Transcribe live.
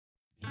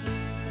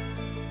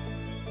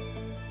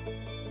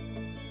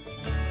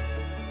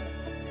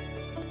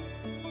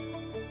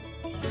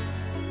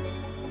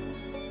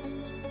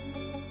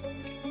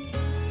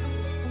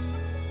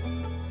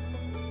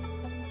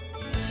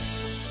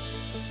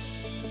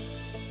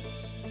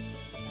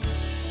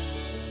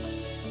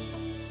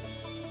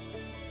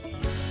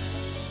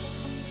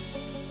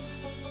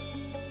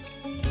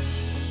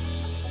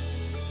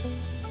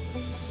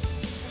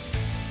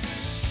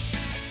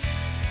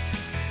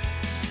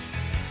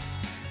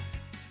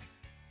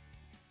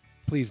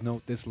Please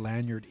note this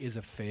lanyard is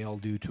a fail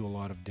due to a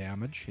lot of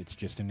damage. It's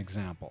just an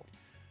example.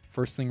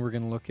 First thing we're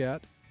going to look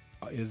at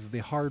is the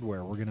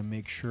hardware. We're going to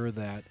make sure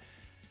that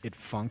it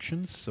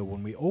functions, so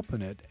when we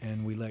open it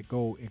and we let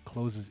go, it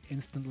closes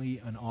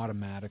instantly and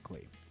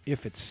automatically.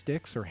 If it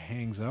sticks or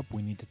hangs up,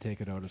 we need to take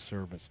it out of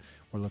service.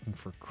 We're looking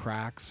for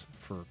cracks,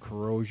 for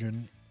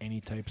corrosion, any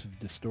types of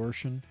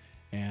distortion,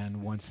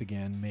 and once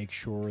again, make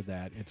sure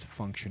that it's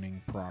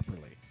functioning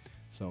properly.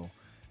 So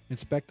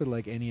inspect it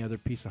like any other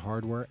piece of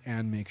hardware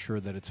and make sure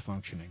that it's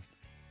functioning.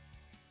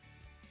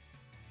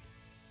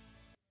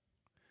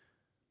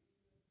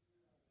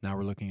 Now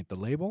we're looking at the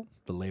label.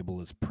 The label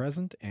is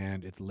present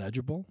and it's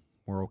legible.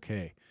 We're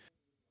okay.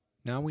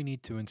 Now we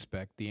need to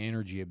inspect the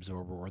energy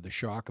absorber or the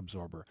shock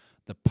absorber.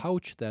 The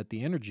pouch that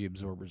the energy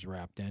absorber is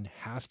wrapped in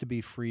has to be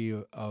free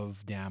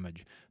of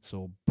damage.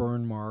 So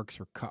burn marks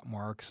or cut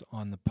marks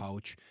on the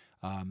pouch.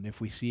 If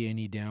we see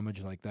any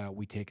damage like that,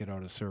 we take it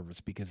out of service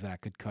because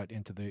that could cut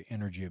into the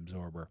energy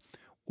absorber.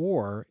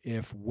 Or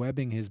if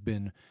webbing has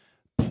been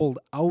pulled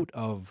out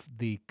of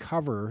the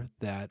cover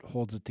that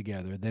holds it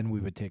together, then we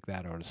would take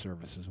that out of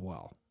service as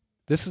well.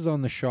 This is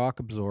on the shock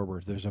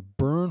absorber. There's a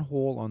burn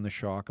hole on the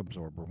shock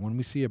absorber. When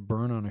we see a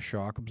burn on a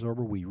shock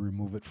absorber, we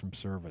remove it from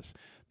service.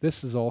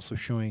 This is also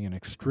showing an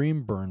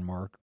extreme burn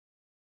mark.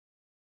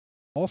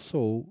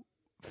 Also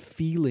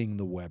feeling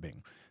the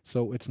webbing.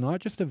 So it's not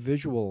just a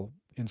visual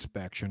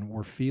inspection.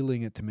 We're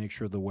feeling it to make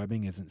sure the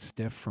webbing isn't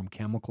stiff from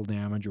chemical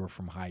damage or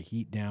from high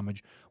heat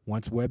damage.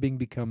 Once webbing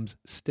becomes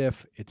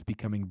stiff, it's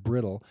becoming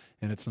brittle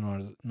and it's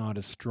not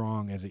as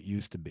strong as it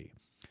used to be.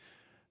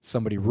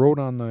 Somebody wrote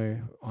on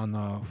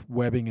the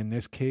webbing in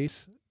this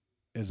case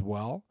as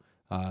well,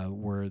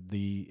 where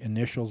the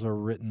initials are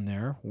written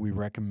there. We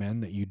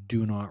recommend that you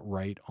do not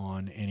write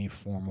on any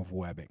form of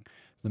webbing.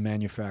 The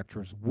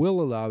manufacturers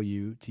will allow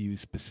you to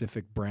use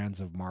specific brands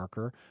of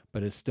marker,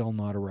 but it's still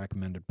not a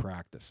recommended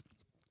practice.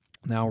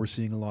 Now we're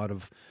seeing a lot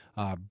of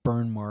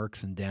burn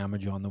marks and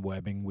damage on the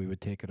webbing. We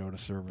would take it out of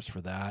service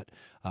for that,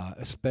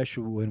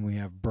 especially when we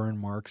have burn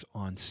marks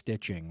on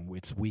stitching.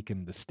 It's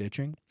weakened the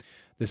stitching.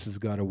 This has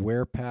got a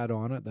wear pad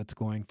on it that's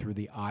going through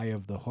the eye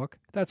of the hook.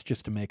 That's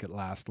just to make it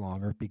last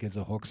longer because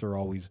the hooks are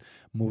always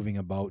moving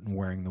about and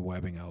wearing the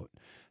webbing out.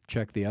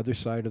 Check the other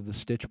side of the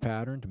stitch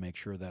pattern to make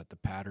sure that the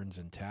pattern's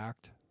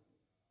intact.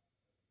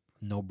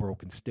 No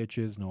broken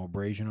stitches, no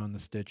abrasion on the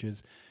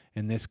stitches.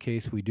 In this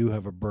case, we do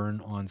have a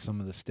burn on some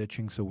of the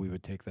stitching, so we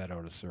would take that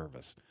out of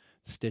service.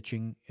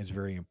 Stitching is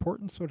very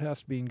important, so it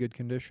has to be in good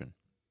condition.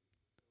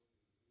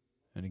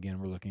 And again,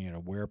 we're looking at a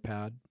wear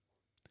pad.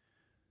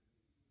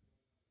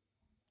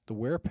 The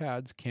wear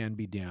pads can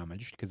be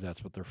damaged because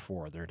that's what they're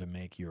for. They're to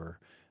make your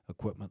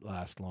equipment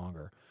last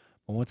longer.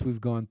 But once we've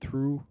gone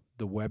through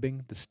the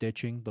webbing, the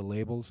stitching, the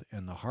labels,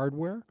 and the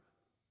hardware,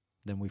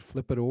 then we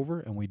flip it over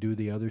and we do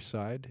the other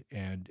side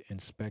and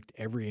inspect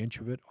every inch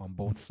of it on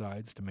both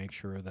sides to make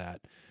sure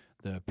that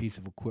the piece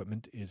of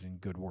equipment is in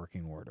good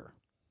working order.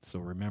 So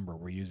remember,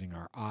 we're using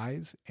our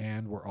eyes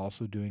and we're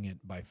also doing it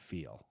by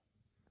feel.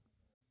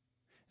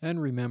 And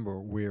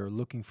remember, we're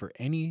looking for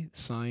any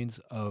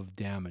signs of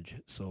damage.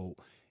 So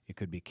it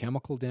could be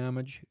chemical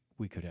damage,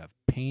 we could have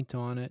paint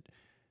on it,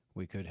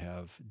 we could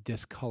have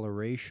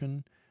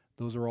discoloration.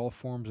 Those are all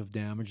forms of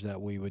damage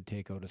that we would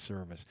take out of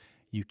service.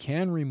 You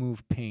can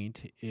remove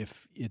paint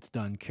if it's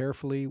done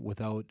carefully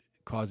without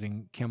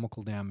causing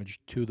chemical damage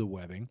to the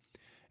webbing.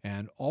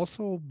 And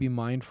also be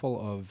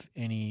mindful of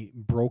any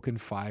broken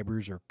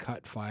fibers or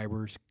cut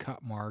fibers,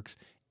 cut marks,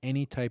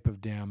 any type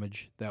of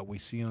damage that we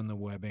see on the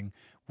webbing.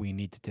 We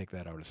need to take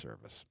that out of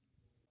service.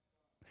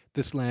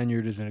 This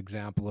lanyard is an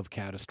example of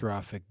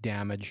catastrophic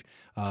damage.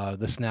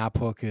 The snap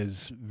hook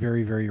is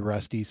very, very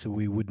rusty, so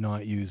we would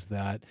not use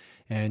that.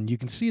 And you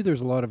can see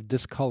there's a lot of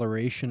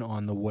discoloration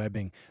on the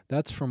webbing.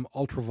 That's from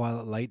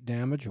ultraviolet light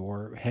damage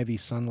or heavy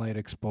sunlight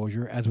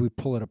exposure. As we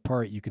pull it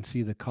apart, you can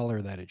see the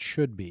color that it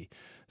should be.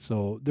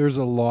 So there's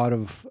a lot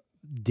of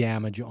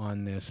damage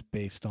on this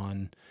based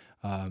on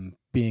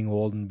being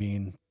old and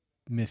being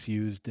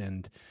misused.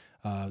 And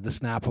the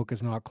snap hook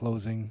is not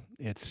closing.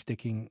 It's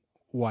sticking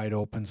wide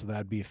open, so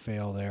that'd be a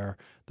fail there.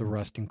 The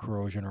rust and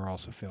corrosion are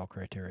also fail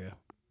criteria.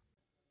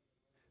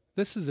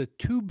 This is a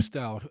tube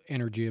style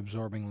energy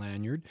absorbing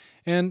lanyard,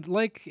 and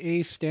like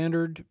a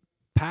standard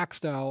pack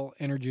style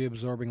energy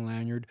absorbing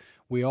lanyard,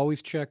 we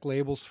always check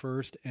labels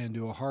first and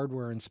do a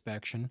hardware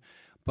inspection.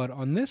 But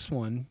on this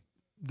one,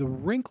 the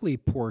wrinkly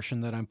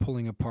portion that I'm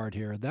pulling apart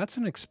here, that's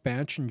an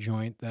expansion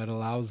joint that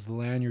allows the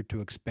lanyard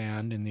to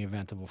expand in the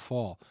event of a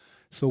fall.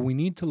 So we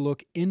need to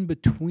look in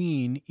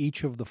between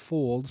each of the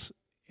folds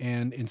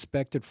and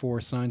inspect it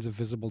for signs of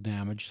visible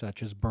damage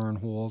such as burn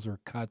holes or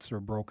cuts or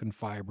broken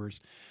fibers,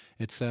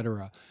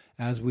 etc.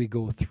 As we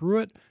go through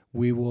it,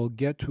 we will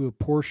get to a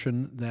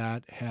portion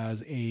that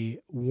has a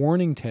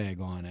warning tag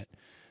on it.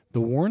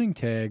 The warning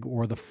tag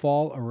or the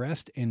fall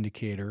arrest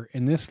indicator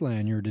in this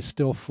lanyard is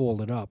still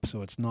folded up,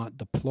 so it's not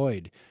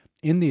deployed.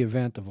 In the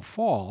event of a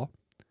fall,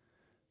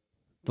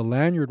 the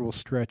lanyard will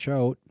stretch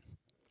out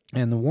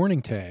and the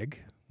warning tag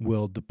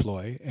will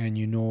deploy, and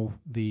you know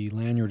the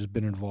lanyard has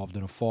been involved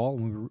in a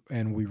fall,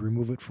 and we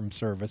remove it from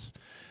service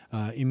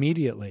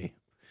immediately.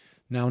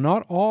 Now,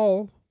 not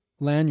all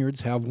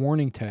lanyards have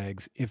warning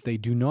tags. If they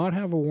do not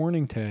have a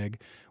warning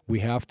tag, we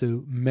have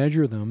to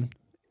measure them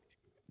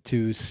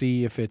to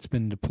see if it's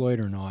been deployed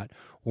or not,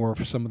 or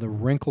if some of the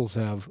wrinkles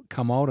have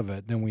come out of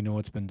it, then we know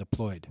it's been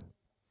deployed.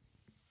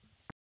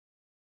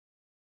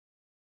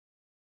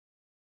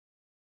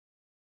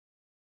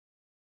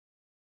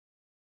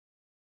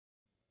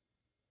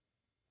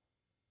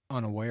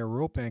 On a wire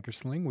rope anchor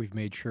sling, we've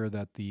made sure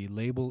that the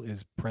label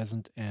is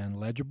present and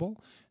legible.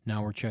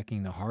 Now we're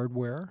checking the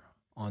hardware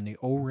on the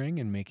O-ring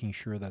and making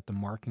sure that the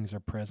markings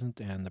are present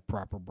and the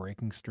proper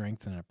braking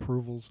strength and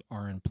approvals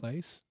are in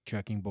place.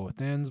 Checking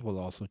both ends, we'll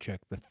also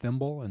check the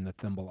thimble and the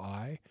thimble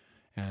eye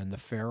and the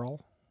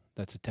ferrule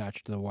that's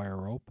attached to the wire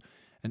rope.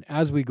 And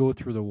as we go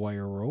through the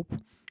wire rope,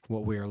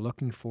 what we are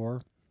looking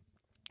for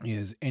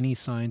is any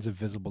signs of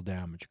visible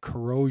damage,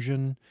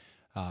 corrosion,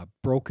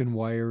 broken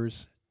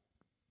wires,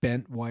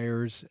 bent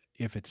wires.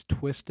 If it's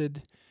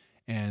twisted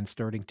and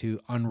starting to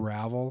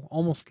unravel,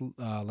 almost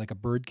like a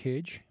bird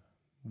cage,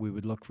 we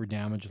would look for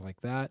damage like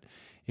that.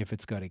 If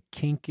it's got a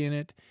kink in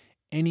it,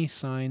 any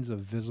signs of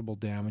visible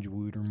damage,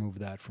 we would remove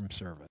that from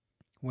service.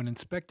 When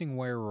inspecting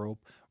wire rope,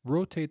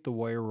 rotate the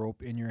wire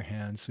rope in your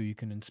hand so you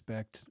can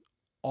inspect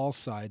all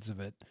sides of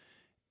it,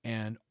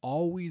 and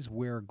always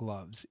wear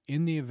gloves.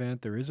 In the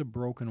event there is a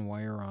broken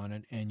wire on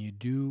it and you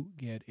do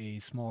get a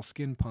small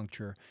skin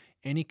puncture,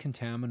 any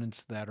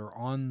contaminants that are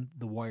on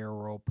the wire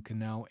rope can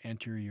now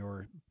enter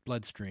your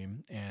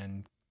bloodstream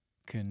and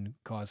can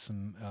cause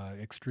some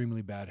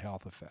extremely bad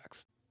health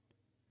effects.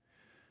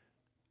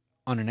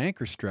 On an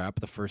anchor strap,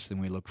 the first thing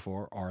we look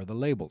for are the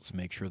labels.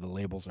 Make sure the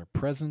labels are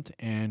present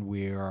and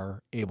we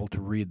are able to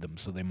read them,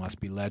 so they must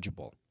be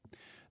legible.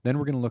 Then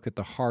we're going to look at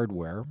the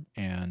hardware,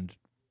 and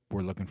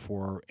we're looking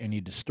for any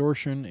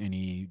distortion,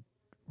 any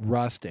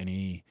rust,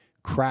 any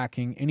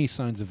cracking, any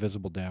signs of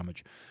visible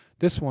damage.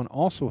 This one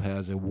also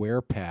has a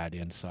wear pad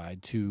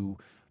inside to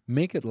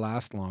make it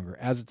last longer.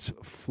 As it's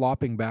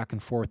flopping back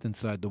and forth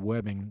inside the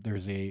webbing,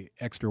 there's a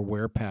extra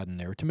wear pad in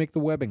there to make the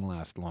webbing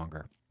last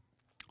longer.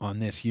 On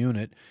this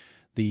unit,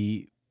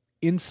 the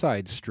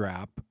inside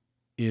strap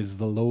is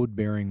the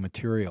load-bearing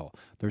material.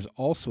 There's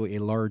also a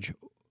large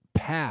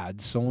pad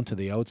sewn to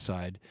the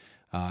outside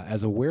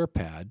as a wear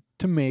pad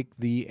to make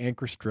the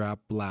anchor strap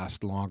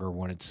last longer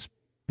when it's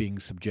being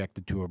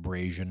subjected to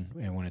abrasion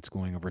and when it's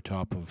going over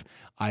top of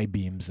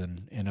I-beams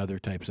and other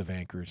types of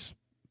anchors.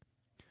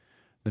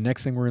 The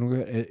next thing we're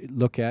going to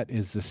look at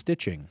is the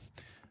stitching.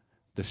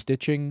 The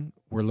stitching,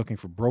 we're looking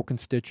for broken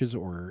stitches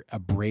or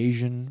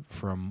abrasion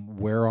from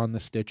wear on the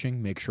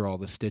stitching. Make sure all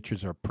the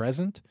stitches are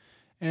present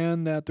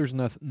and that there's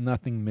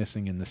nothing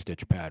missing in the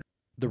stitch pattern.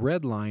 The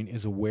red line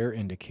is a wear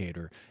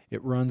indicator.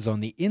 It runs on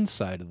the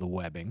inside of the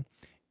webbing.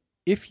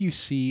 If you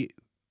see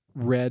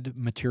red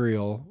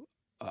material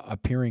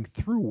appearing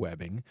through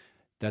webbing,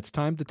 that's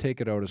time to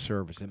take it out of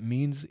service. It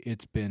means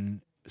it's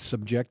been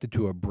subjected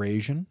to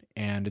abrasion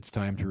and it's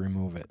time to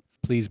remove it.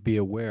 Please be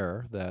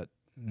aware that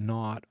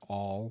not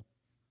all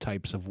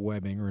types of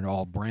webbing or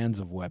all brands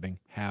of webbing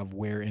have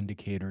wear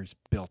indicators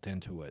built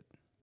into it.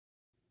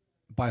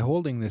 By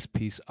holding this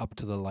piece up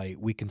to the light,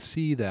 we can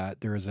see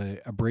that there is an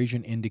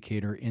abrasion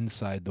indicator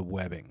inside the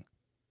webbing.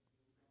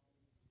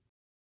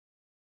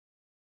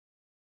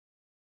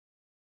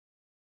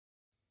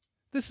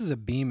 This is a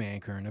beam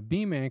anchor, and a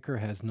beam anchor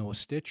has no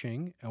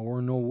stitching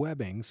or no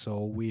webbing,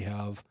 so we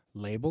have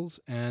labels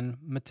and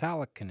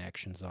metallic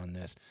connections on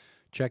this.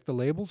 Check the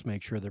labels,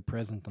 make sure they're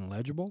present and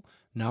legible.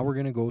 Now we're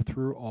going to go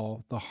through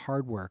all the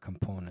hardware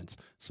components.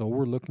 So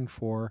we're looking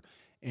for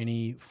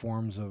any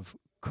forms of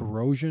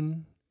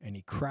corrosion,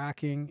 any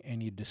cracking,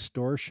 any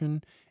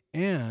distortion,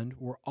 and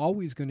we're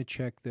always going to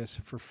check this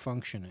for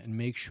function and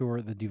make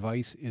sure the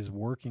device is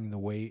working the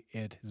way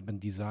it has been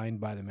designed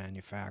by the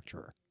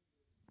manufacturer.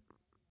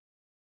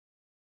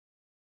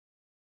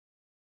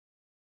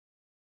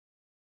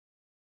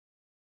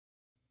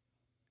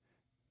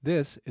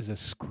 This is a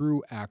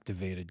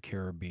screw-activated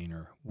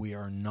carabiner. We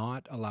are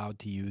not allowed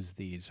to use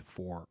these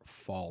for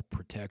fall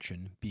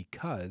protection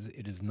because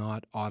it is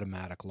not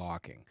automatic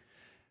locking.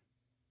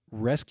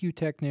 Rescue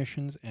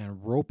technicians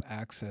and rope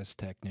access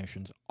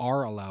technicians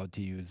are allowed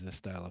to use this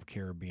style of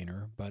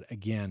carabiner, but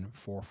again,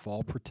 for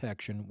fall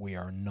protection, we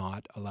are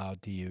not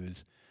allowed to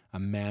use a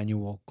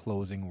manual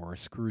closing or a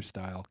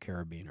screw-style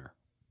carabiner.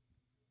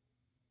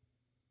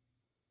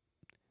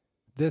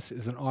 This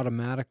is an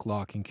automatic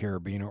locking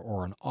carabiner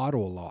or an auto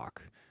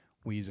lock.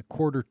 We use a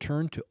quarter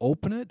turn to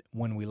open it.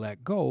 When we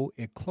let go,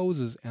 it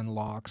closes and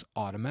locks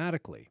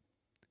automatically.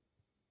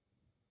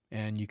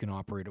 And you can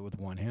operate it with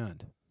one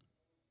hand.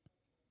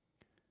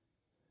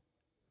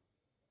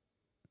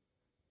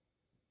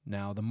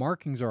 Now the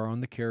markings are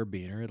on the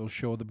carabiner. It'll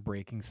show the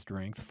braking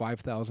strength,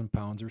 5,000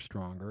 pounds or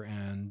stronger,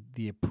 and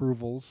the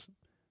approvals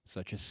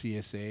such as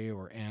CSA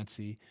or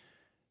ANSI.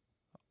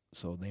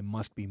 So they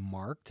must be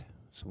marked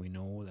so we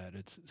know that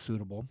it's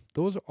suitable.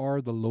 Those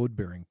are the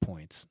load-bearing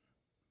points.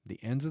 The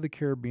ends of the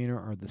carabiner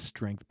are the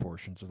strength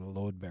portions of the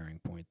load-bearing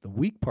point. The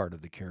weak part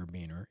of the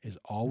carabiner is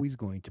always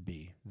going to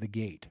be the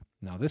gate.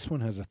 Now this one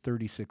has a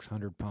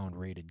 3,600 pound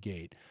rated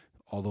gate.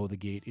 Although the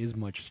gate is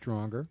much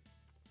stronger,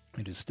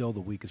 it is still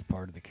the weakest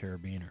part of the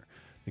carabiner.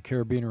 The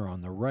carabiner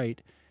on the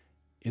right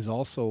is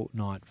also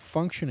not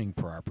functioning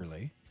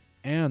properly,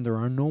 and there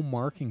are no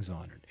markings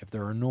on it. If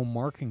there are no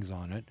markings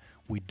on it,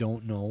 we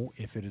don't know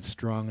if it is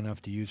strong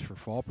enough to use for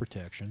fall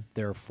protection.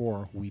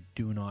 Therefore, we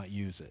do not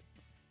use it.